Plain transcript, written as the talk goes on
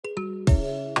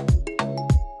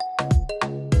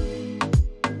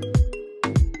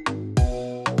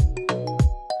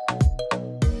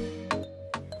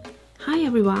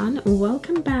everyone,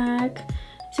 welcome back.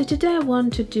 So today I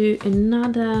want to do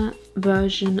another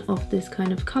version of this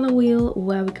kind of color wheel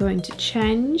where we're going to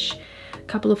change a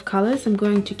couple of colors. I'm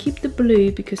going to keep the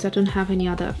blue because I don't have any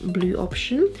other blue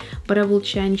option, but I will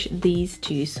change these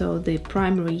two, so the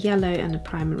primary yellow and the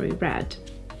primary red.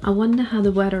 I wonder how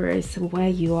the weather is where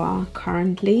you are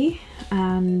currently,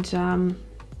 and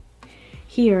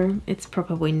here it's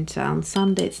proper winter. On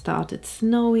Sunday it started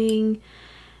snowing,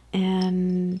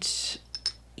 and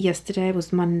yesterday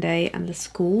was Monday and the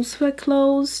schools were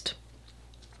closed,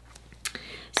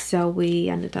 so we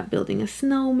ended up building a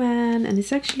snowman, and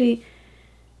it's actually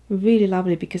really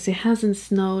lovely because it hasn't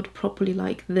snowed properly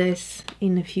like this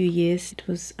in a few years. It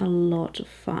was a lot of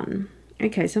fun.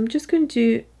 Okay, so I'm just going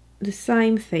to do the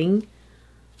same thing,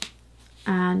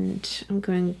 and I'm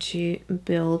going to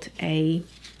build a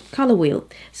color wheel.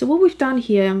 So what we've done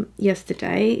here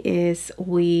yesterday is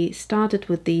we started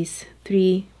with these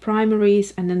three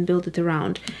primaries and then build it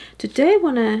around. Today I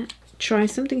want to try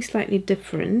something slightly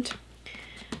different,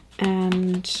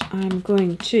 and I'm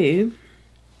going to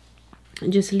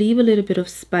just leave a little bit of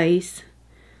space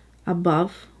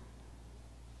above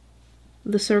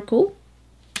the circle,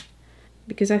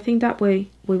 because I think that way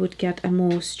we would get a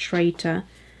more straighter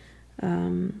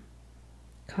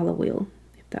color wheel,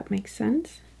 if that makes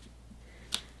sense.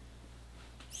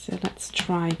 So let's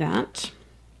try that.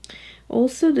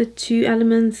 Also, the two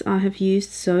elements I have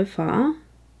used so far,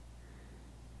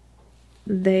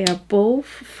 they are both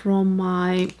from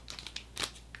my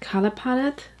color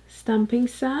palette stamping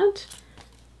set.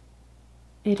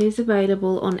 It is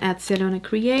available on Alyona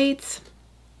Creates,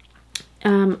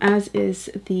 as is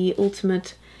the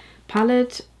Ultimate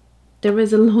palette. There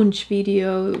is a launch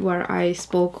video where I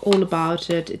spoke all about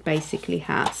it. It basically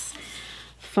has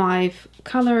 5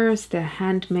 colors, they're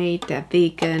handmade, they're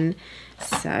vegan.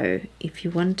 So if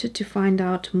you wanted to find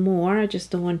out more, I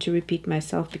just don't want to repeat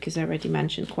myself because I already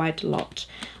mentioned quite a lot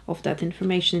of that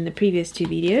information in the previous 2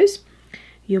 videos.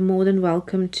 You're more than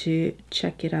welcome to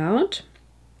check it out.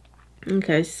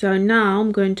 Okay, so now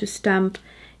I'm going to stamp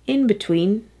in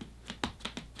between.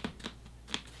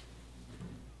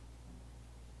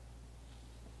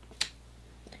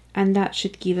 And that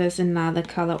should give us another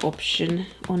color option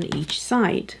on each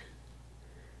side.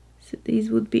 So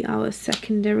these would be our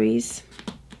secondaries.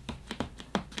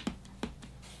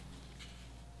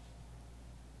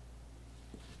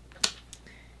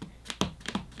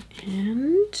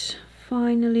 And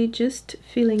finally just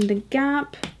filling the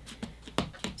gap.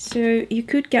 So you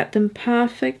could get them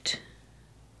perfect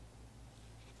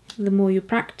the more you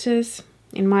practice.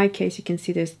 In my case, you can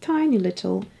see there's tiny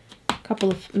little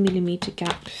couple of millimeter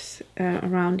gaps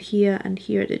around here and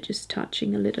here. They're just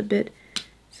touching a little bit,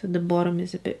 so the bottom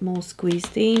is a bit more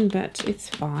squeezed in, but it's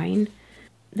fine.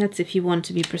 That's if you want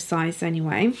to be precise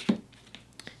anyway,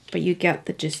 but you get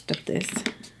the gist of this.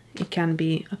 It can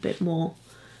be a bit more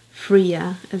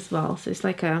freer as well, so it's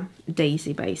like a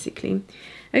daisy basically.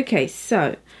 Okay,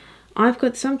 so I've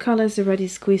got some colors already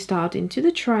squeezed out into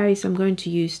the tray, so I'm going to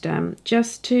use them.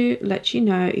 Just to let you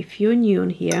know, if you're new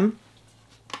on here,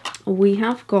 we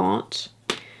have got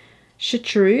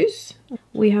chartreuse,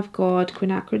 we have got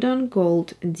quinacridone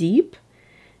gold deep,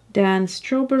 then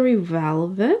strawberry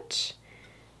velvet,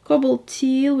 cobalt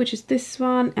teal, which is this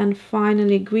one, and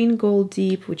finally green gold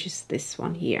deep, which is this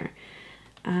one here.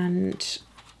 And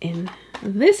in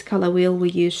this color wheel we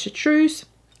use chartreuse,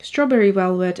 strawberry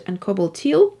velvet and cobalt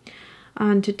teal,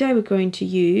 and today we're going to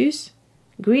use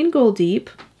green gold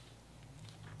deep,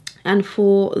 and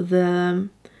for the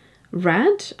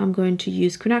red I'm going to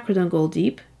use quinacridone gold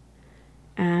deep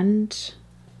and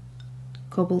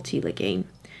cobalt teal again.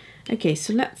 Okay,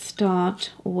 so let's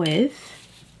start with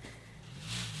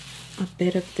a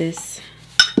bit of this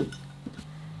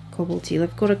cobalt teal.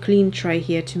 I've got a clean tray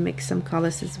here to mix some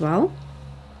colors as well.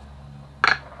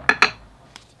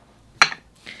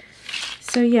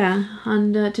 So yeah,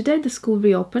 and today the school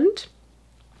reopened,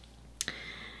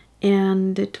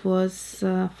 and it was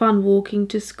fun walking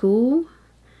to school.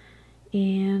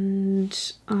 And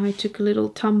I took a little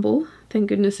tumble. Thank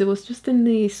goodness it was just in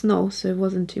the snow, so it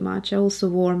wasn't too much. I also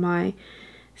wore my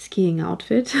skiing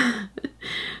outfit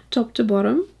top to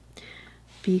bottom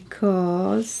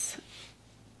because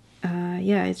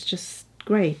yeah, it's just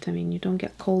great. I mean, you don't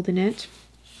get cold in it,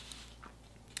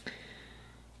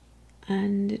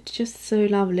 and it's just so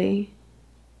lovely.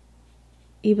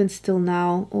 Even still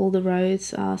now, all the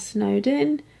roads are snowed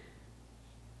in.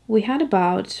 We had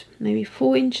about maybe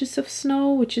 4 inches of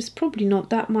snow, which is probably not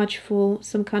that much for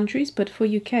some countries, but for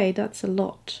UK that's a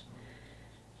lot.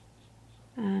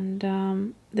 And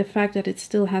the fact that it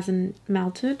still hasn't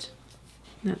melted,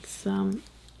 that's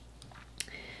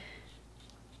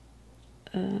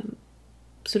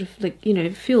sort of like, you know,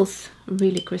 it feels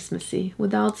really Christmassy.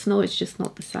 Without snow, it's just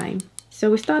not the same. So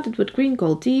we started with green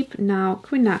gold deep, now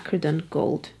quinacridone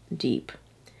gold deep.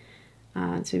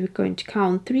 And so we're going to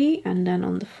count 3, and then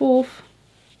on the 4th,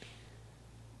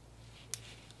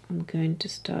 I'm going to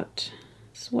start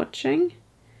swatching.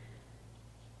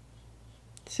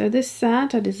 So this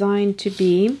set are designed to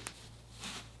be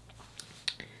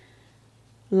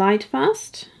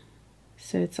Lightfast,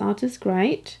 so it's artist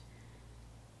grade,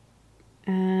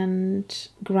 and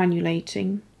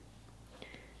granulating.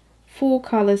 4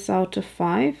 colors out of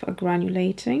 5 are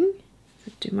granulating.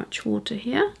 Not too much water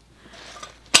here.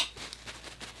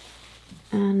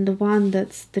 And the one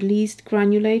that's the least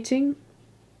granulating,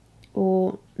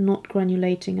 or not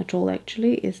granulating at all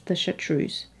actually, is the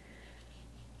chartreuse.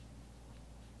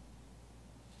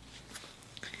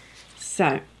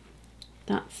 So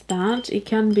that's that. It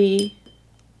can be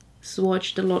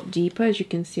swatched a lot deeper, as you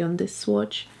can see on this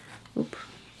swatch. Oop.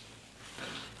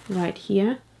 Right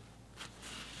here.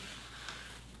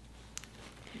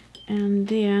 And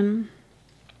then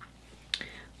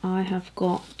I have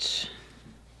got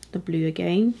the blue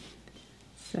again,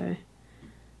 so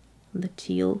the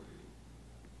teal.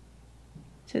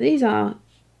 So these are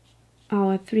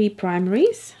our 3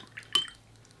 primaries.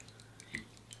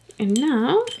 And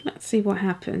now let's see what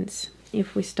happens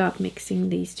if we start mixing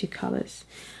these 2 colors.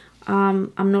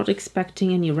 I'm not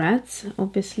expecting any reds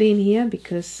obviously in here,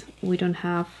 because we don't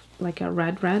have like a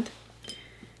red.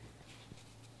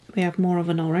 We have more of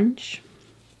an orange.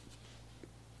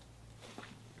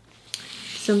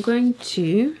 So I'm going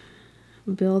to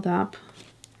build up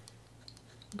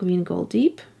green gold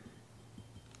deep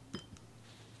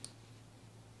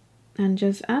and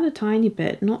just add a tiny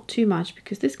bit, not too much,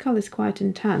 because this color is quite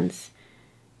intense.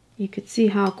 You could see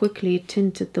how quickly it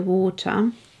tinted the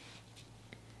water.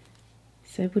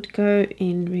 So it would go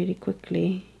in really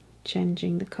quickly,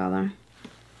 changing the color.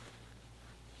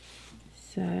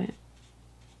 So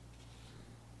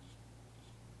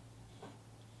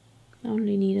I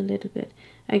only need a little bit.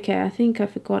 Okay, I think I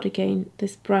forgot again,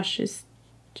 this brush is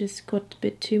just got a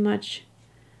bit too much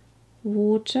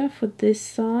water for this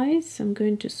size. I'm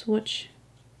going to switch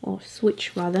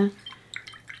rather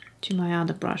to my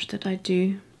other brush that I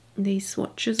do these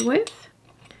swatches with.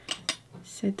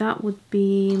 So that would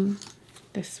be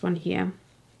this one here,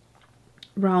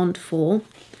 round 4,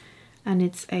 and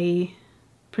it's a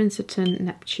Princeton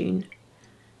Neptune.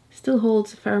 Still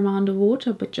holds a fair amount of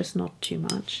water, but just not too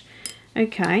much.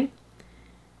 Okay,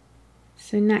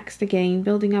 so next again,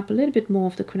 building up a little bit more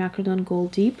of the quinacridone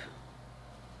gold deep.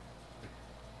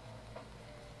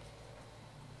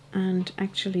 And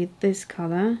actually this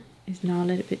color is now a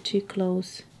little bit too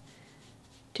close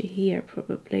to here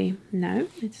probably. No,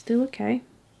 it's still okay.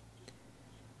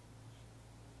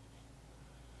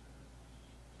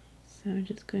 So I'm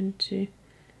just going to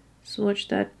swatch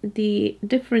that. The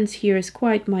difference here is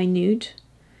quite minute,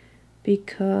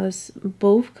 because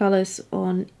both colors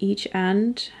on each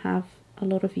end have a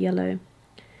lot of yellow,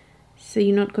 so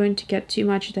you're not going to get too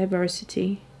much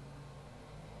diversity.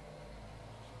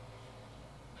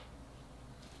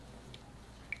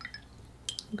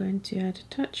 I'm going to add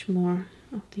a touch more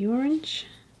of the orange,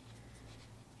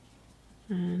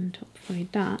 and hopefully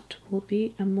that will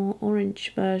be a more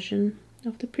orange version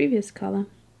of the previous color,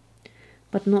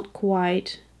 but not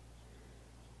quite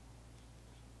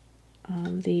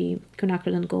the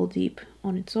quinacridone gold deep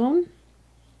on its own.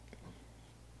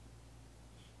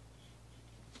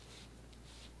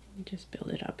 Just build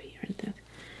it up here at that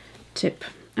tip.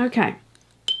 Okay,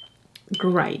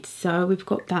 great, so we've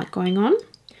got that going on.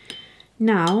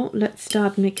 Now let's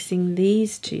start mixing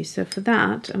these 2. So for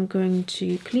that I'm going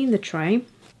to clean the tray.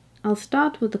 I'll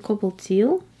start with the cobalt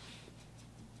teal,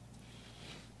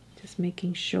 just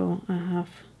making sure I have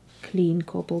clean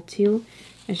cobalt teal.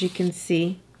 As you can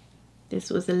see, this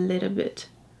was a little bit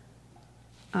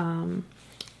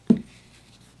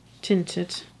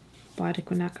tinted by the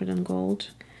quinacridone gold.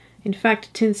 In fact,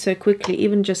 it tints so quickly,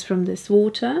 even just from this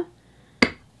water,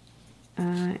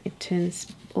 it tints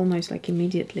almost like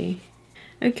immediately.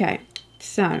 Okay,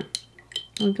 so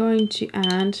I'm going to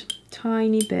add a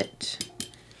tiny bit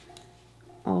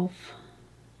of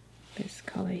this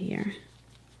color here.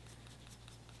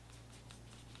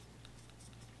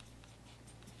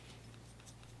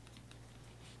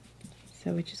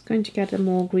 So we're just going to get a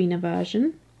more greener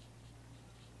version.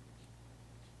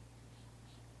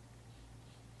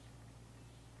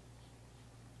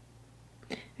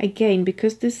 Again,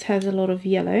 because this has a lot of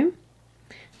yellow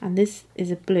and this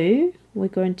is a blue, we're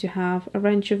going to have a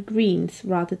range of greens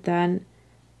rather than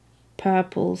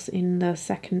purples in the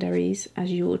secondaries,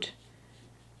 as you would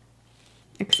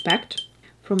expect.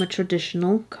 from a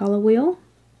traditional color wheel.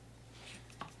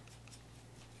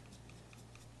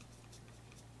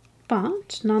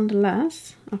 But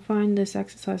nonetheless, I find this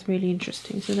exercise really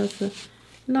interesting. So that's a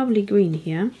lovely green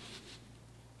here.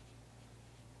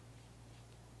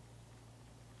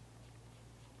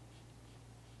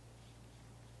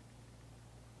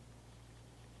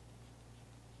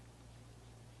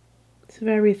 It's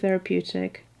very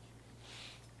therapeutic.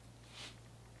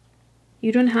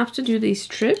 You don't have to do these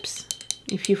strips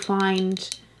if you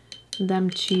find them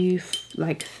too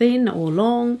like thin or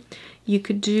long. You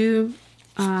could do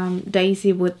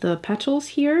daisy with the petals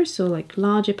here, so like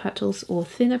larger petals or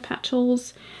thinner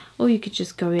petals, or you could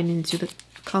just go into the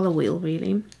color wheel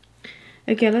really.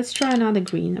 Okay, let's try another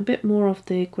green, a bit more of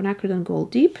the quinacridone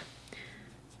Gold Deep,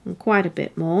 and quite a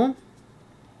bit more.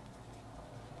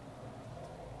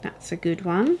 That's a good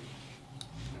one.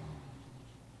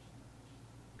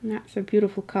 That's a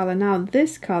beautiful color. Now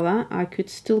this color I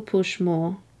could still push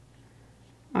more.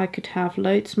 I could have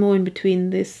loads more in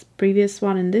between this previous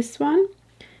one and this one,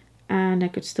 and I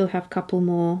could still have a couple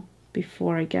more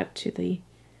before I get to the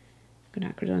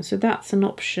quinacridone. So that's an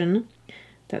option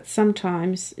that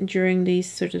sometimes during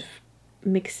these sort of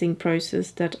mixing process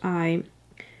that I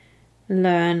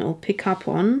learn or pick up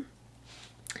on,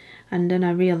 and then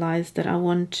I realized that I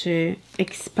want to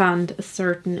expand a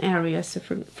certain area. So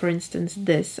for instance,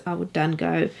 this, I would then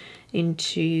go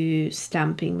into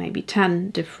stamping maybe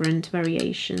 10 different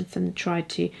variations and try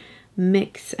to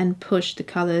mix and push the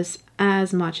colors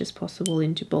as much as possible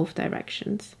into both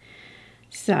directions.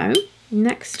 So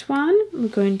next one, we're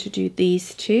going to do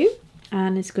these two,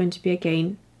 and it's going to be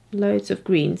again loads of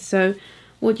green. So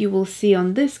what you will see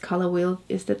on this color wheel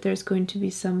is that there's going to be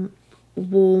some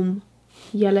warm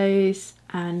yellows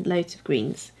and loads of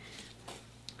greens,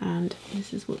 and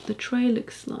this is what the tray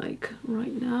looks like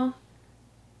right now.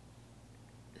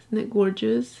 Isn't it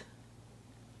gorgeous?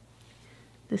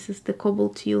 This is the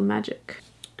Cobalt Teal magic.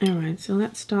 All right, so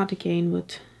let's start again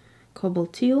with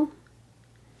Cobalt Teal.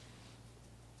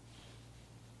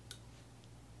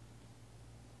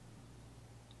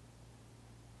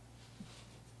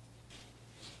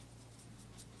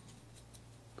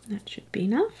 That should be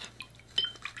enough.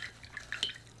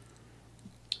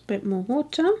 Bit more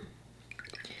water,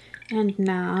 and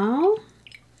now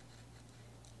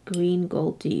green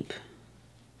Gold Deep.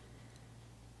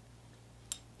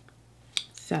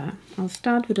 So I'll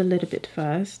start with a little bit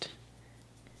first.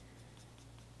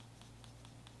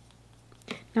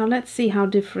 Now let's see how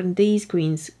different these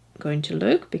greens are going to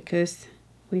look, because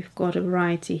we've got a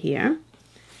variety here.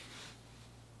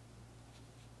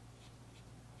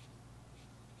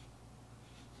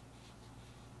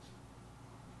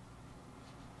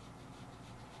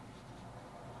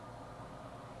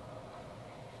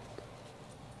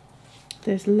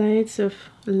 There's loads of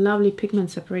lovely pigment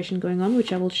separation going on,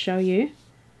 which I will show you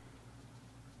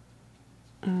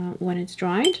when it's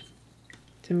dried.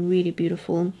 Some really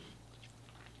beautiful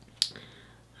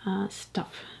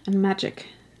stuff and magic.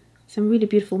 Some really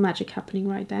beautiful magic happening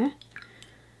right there.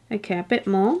 Okay, a bit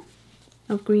more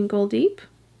of green Gold Deep.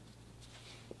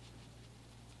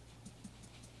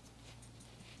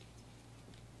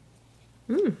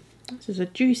 This is a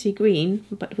juicy green,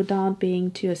 but without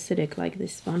being too acidic like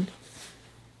this one.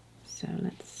 So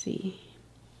let's see.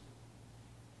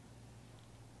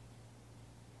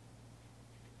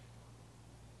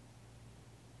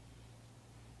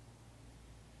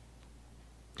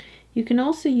 You can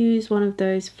also use one of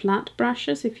those flat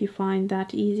brushes if you find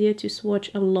that easier to swatch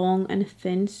a long and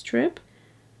thin strip.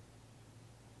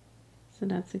 So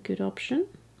that's a good option.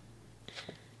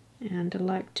 And I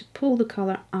like to pull the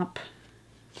color up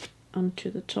onto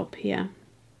the top here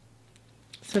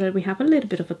so that we have a little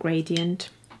bit of a gradient.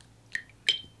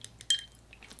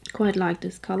 Quite like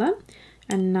this color.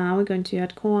 And now we're going to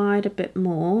add quite a bit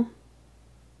more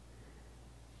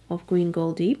of green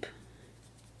Gold Deep.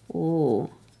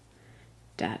 Oh,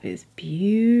 that is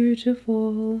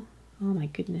beautiful. Oh my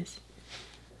goodness.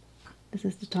 This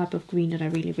is the type of green that I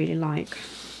really, really like.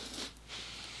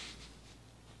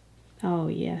 Oh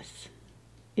yes,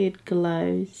 it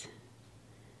glows.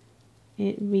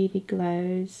 It really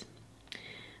glows.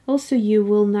 Also, you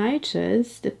will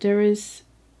notice that there is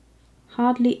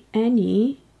hardly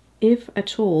any, if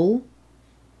at all,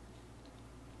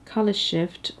 color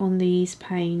shift on these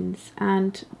paints,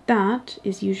 and that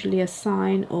is usually a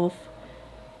sign of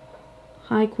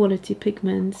high quality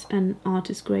pigments and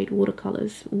artist grade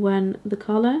watercolors, when the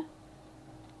color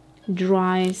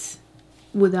dries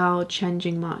without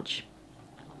changing much.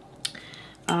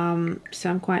 So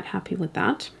I'm quite happy with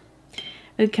that.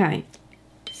 Okay,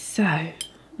 so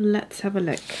let's have a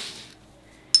look.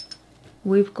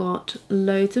 we've got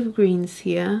loads of greens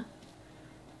here,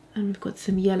 and we've got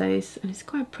some yellows, and it's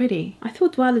quite pretty. I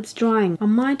thought while it's drying, I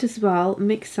might as well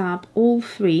mix up all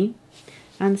three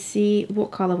and see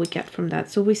what color we get from that.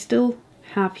 So we still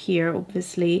have here,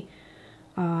 obviously,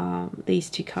 these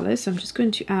two colors. So I'm just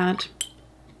going to add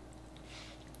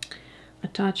a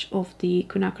touch of the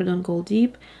Quinacridone Gold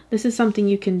Deep. This is something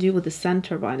you can do with the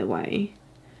center, by the way.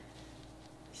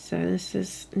 So this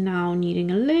is now needing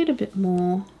a little bit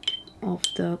more of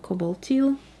the Cobalt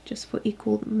Teal, just for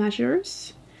equal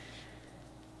measures.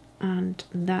 And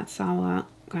that's our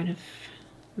kind of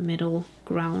middle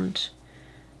ground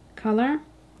color.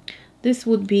 This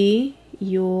would be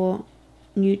your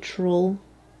neutral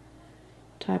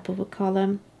type of a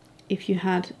color. If you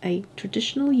had a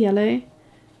traditional yellow,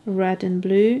 red and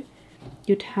blue,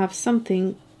 you'd have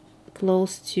something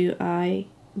close to a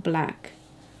black.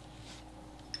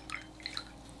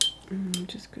 I'm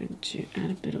just going to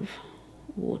add a bit of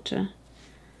water.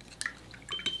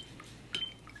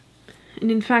 And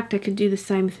in fact, I could do the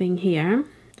same thing here.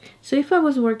 So if I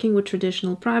was working with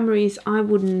traditional primaries, I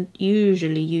wouldn't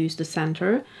usually use the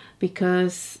center,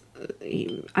 because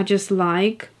I just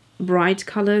like bright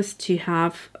colors to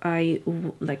have a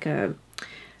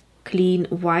clean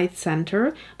white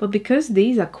center. But because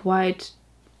these are quite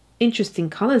interesting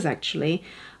colors, actually,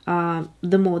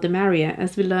 the more the merrier.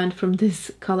 As we learned from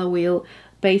this color wheel,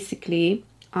 basically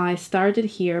I started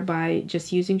here by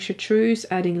just using chartreuse,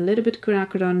 adding a little bit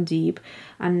Quinacridone Deep,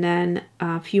 and then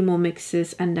a few more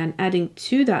mixes, and then adding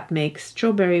to that mix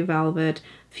Strawberry Velvet,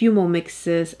 few more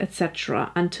mixes,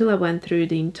 etc., until I went through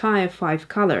the entire 5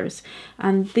 colors.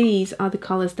 And these are the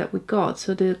colors that we got.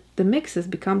 So the mixes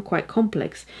become quite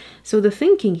complex. So the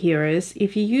thinking here is,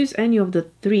 if you use any of the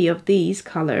 3 of these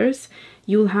colors,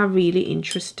 you'll have really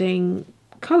interesting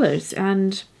colors.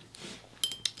 And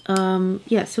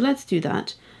yeah, so let's do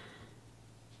that.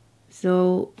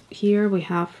 So here we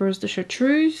have first the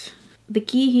chartreuse. The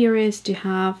key here is to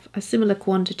have a similar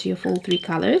quantity of all 3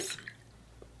 colors.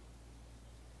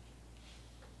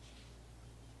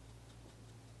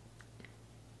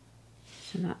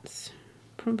 So that's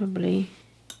probably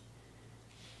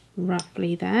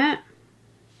roughly there.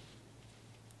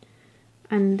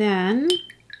 And then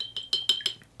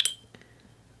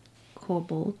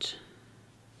cobalt.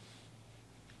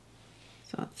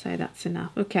 So I'd say that's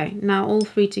enough. Okay, now all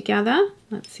 3 together.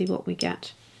 Let's see what we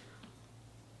get.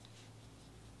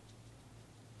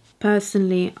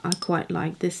 Personally, I quite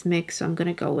like this mix, so I'm going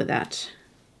to go with that.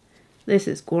 This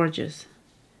is gorgeous.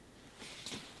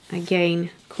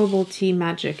 Again, cobalty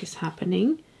magic is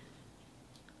happening.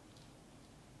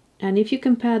 And if you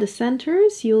compare the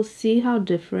centers, you'll see how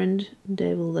different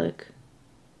they will look.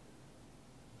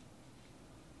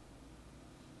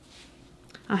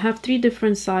 I have 3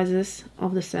 different sizes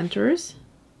of the centers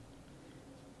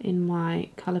in my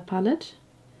color palette,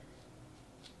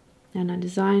 and I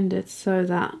designed it so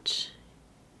that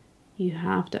you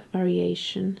have that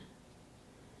variation.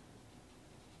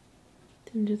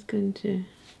 I'm just going to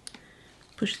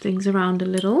push things around a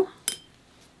little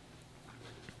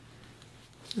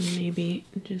and maybe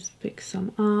just pick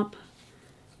some up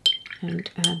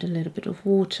and add a little bit of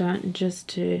water just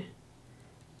to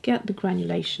get the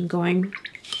granulation going.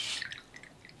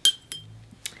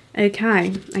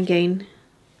 Okay, again,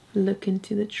 look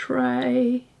into the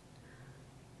tray.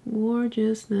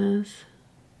 Gorgeousness.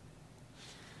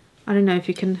 I don't know if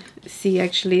you can see,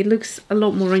 actually it looks a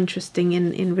lot more interesting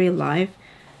in real life,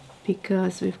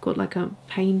 because we've got like a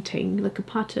painting, like a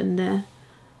pattern there.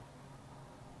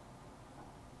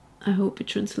 I hope it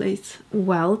translates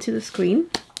well to the screen.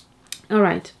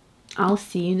 Alright, I'll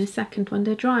see you in a second when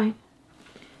they're dry.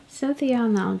 So they are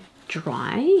now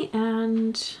dry,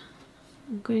 and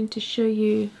I'm going to show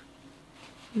you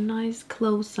nice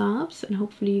close-ups, and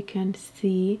hopefully you can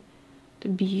see the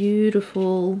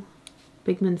beautiful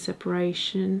pigment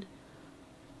separation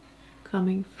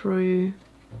coming through.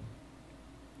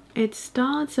 It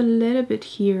starts a little bit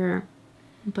here,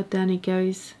 but then it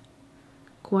goes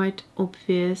quite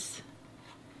obvious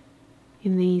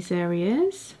in these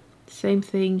areas. Same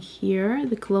thing here.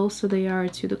 The closer they are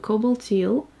to the cobalt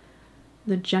teal,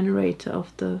 the generator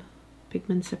of the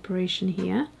pigment separation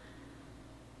here,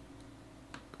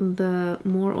 the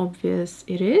more obvious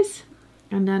it is.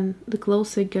 And then the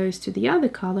closer it goes to the other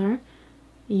color,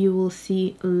 you will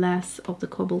see less of the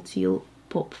cobalt teal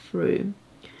pop through.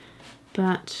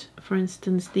 But for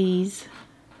instance, these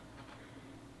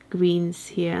greens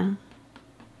here,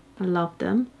 I love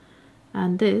them,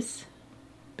 and this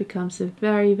becomes a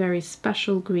very, very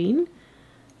special green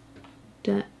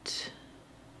that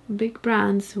big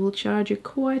brands will charge you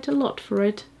quite a lot for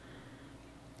it.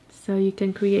 So you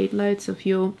can create loads of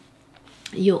your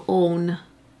own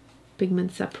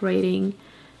pigment separating,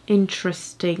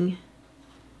 interesting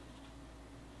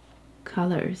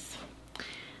colors.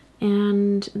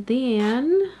 And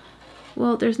then,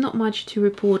 well, there's not much to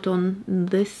report on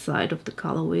this side of the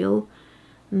color wheel.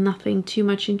 Nothing too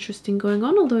much interesting going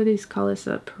on, although these colors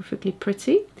are perfectly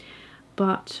pretty.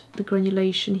 But the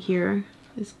granulation here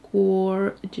is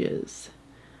gorgeous.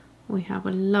 We have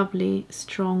a lovely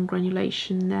strong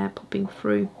granulation there popping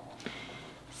through.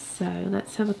 So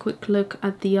let's have a quick look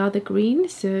at the other green.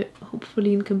 So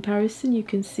hopefully in comparison you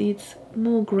can see it's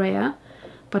more grayer,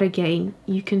 but again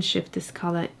you can shift this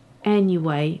color any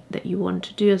way that you want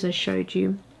to do, as I showed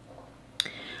you,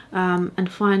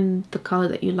 and find the color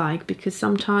that you like, because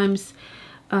sometimes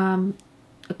a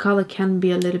color can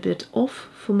be a little bit off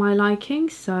for my liking,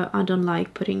 so I don't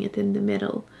like putting it in the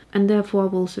middle, and therefore I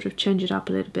will sort of change it up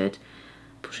a little bit,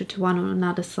 push it to one or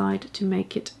another side to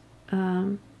make it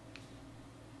a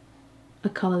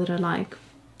color that I like.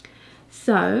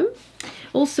 So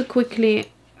also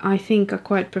quickly, I think I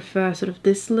quite prefer sort of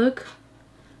this look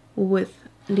with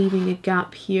leaving a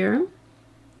gap here.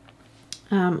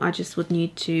 I just would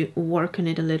need to work on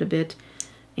it a little bit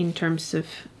in terms of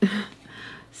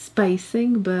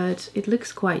spacing, but it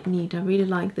looks quite neat. I really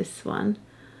like this one.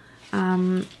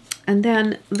 And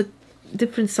then the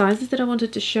different sizes that I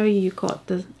wanted to show you. You got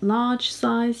the large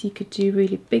size, you could do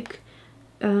really big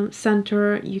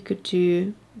center, you could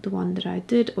do the one that I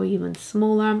did, or even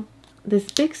smaller.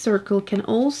 This big circle can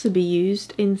also be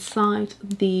used inside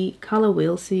the color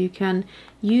wheel, so you can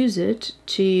use it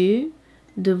to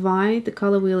divide the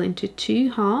color wheel into two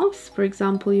halves. For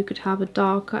example, you could have a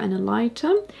darker and a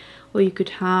lighter, or you could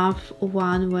have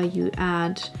one where you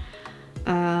add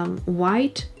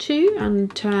white to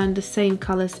and turn the same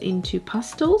colors into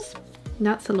pastels.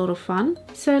 That's a lot of fun.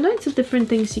 So loads of different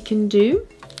things you can do.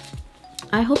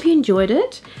 I hope you enjoyed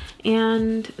it,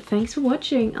 and thanks for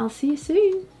watching. I'll see you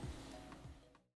soon.